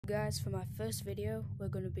guys, for my first video, we're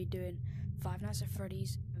going to be doing Five Nights at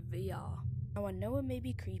Freddy's VR. Now I know it may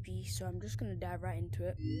be creepy, so I'm just going to dive right into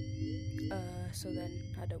it, so then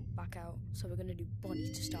I don't back out. So we're going to do Bonnie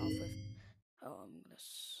to start off with. Oh, I'm going to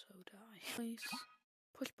so die. Please,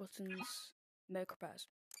 push buttons, make repairs.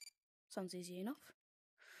 Sounds easy enough.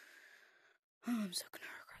 Oh, I'm so going to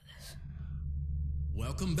regret this.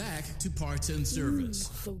 Welcome back to Parts and Service.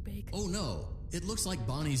 Ooh, so big. Oh no, it looks like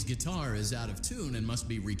Bonnie's guitar is out of tune and must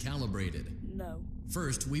be recalibrated. No.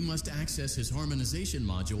 First, we must access his harmonization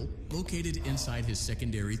module located inside his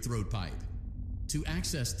secondary throat pipe. To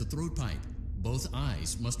access the throat pipe, both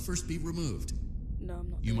eyes must first be removed. No,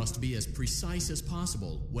 I'm not. You must be as precise as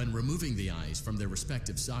possible when removing the eyes from their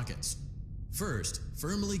respective sockets. First,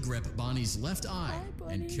 firmly grip Bonnie's left eye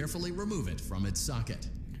and carefully remove it from its socket.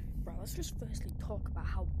 Right, let's just firstly talk about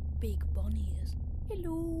how big Bonnie is.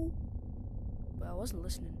 Hello. But I wasn't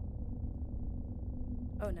listening.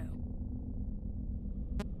 Oh no.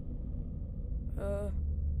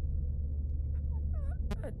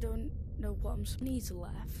 I don't know what I'm needs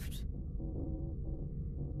left.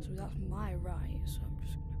 So that's my right, so I'm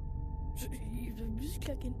just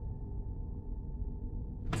checking.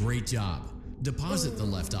 Great job. Deposit the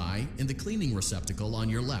left eye in the cleaning receptacle on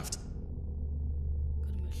your left.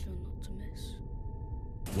 Gotta make sure not to miss.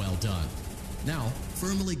 Well done. Now,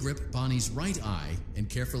 firmly grip Bonnie's right eye and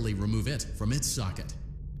carefully remove it from its socket.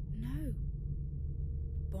 No.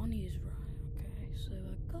 Bonnie is right, okay, so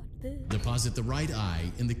I got this. Deposit the right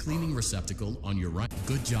eye in the cleaning receptacle on your right.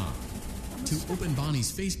 Good job. To open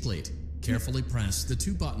Bonnie's faceplate, carefully press the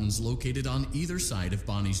two buttons located on either side of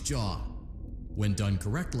Bonnie's jaw. When done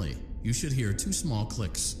correctly, you should hear two small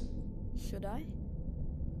clicks. Should I?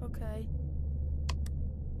 Okay.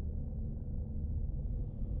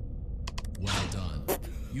 Well done.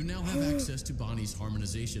 You now have access to Bonnie's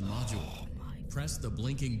harmonization module. Press the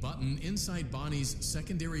blinking button inside Bonnie's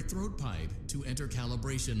secondary throat pipe to enter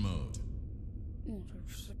calibration mode. So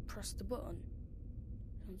just press the button.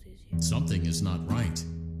 Sounds easy. Something is not right.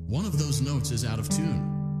 One of those notes is out of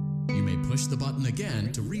tune. You may push the button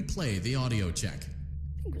again to replay the audio check.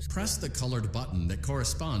 Press the colored button that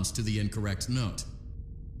corresponds to the incorrect note.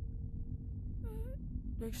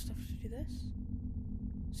 Do I just have to do this?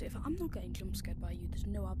 So if I'm not getting jump scared by you, there's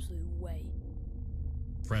no absolute way.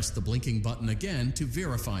 Press the blinking button again to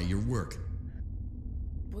verify your work.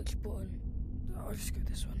 Which button? I'll just go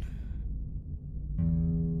this one.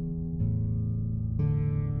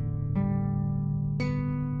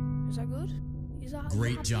 Is that good? Is that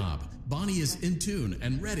Great job. Bonnie is in tune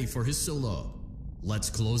and ready for his solo. Let's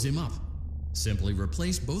close him up. Simply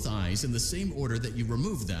replace both eyes in the same order that you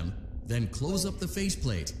removed them, then close up the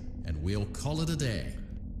faceplate, and we'll call it a day.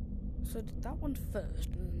 So I did that one first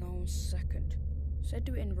and then that one second. So I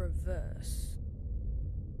do it in reverse.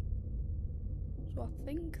 So I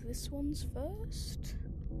think this one's first.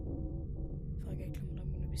 If I get jumped,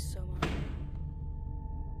 I'm gonna be so mad.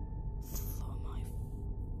 Oh my.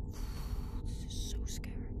 This is so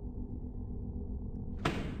scary.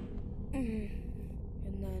 And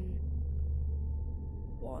then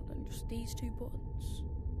what? Then just these two buttons.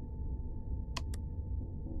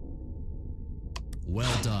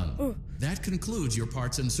 Well done. That concludes your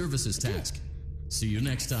parts and services task. See you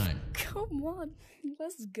next time. Come on,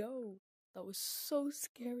 let's go. That was so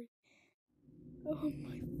scary. Oh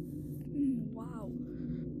my. Wow.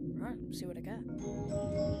 Right, see what I get.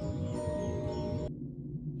 Oh,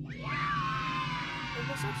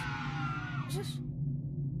 what's this? What's this?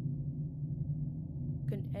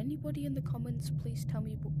 Can anybody in the comments please tell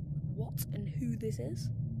me what and who this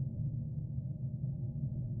is?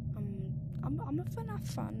 I'm a FNaF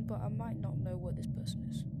fan, but I might not know what this person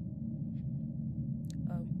is.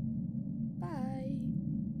 Oh. Bye.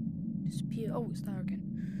 Disappear. Oh, it's there again.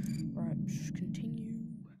 Right, just continue.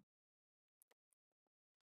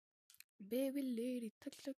 Baby lady,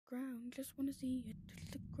 touch the ground. Just wanna see you touch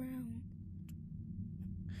the ground.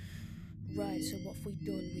 Right, so what have we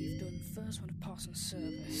done? We've done first one of parts and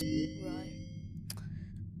service.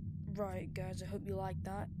 Right, guys, I hope you liked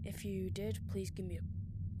that. If you did, please give me a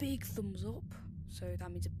big thumbs up. So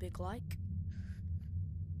that means a big like.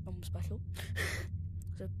 Special.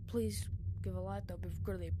 So please give a like, that would be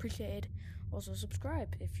greatly appreciated. Also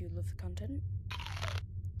subscribe if you love the content.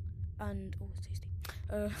 And oh, it's tasty.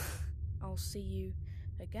 I'll see you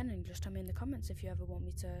again, and just tell me in the comments if you ever want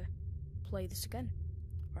me to play this again.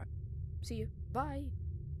 Right. See you. Bye.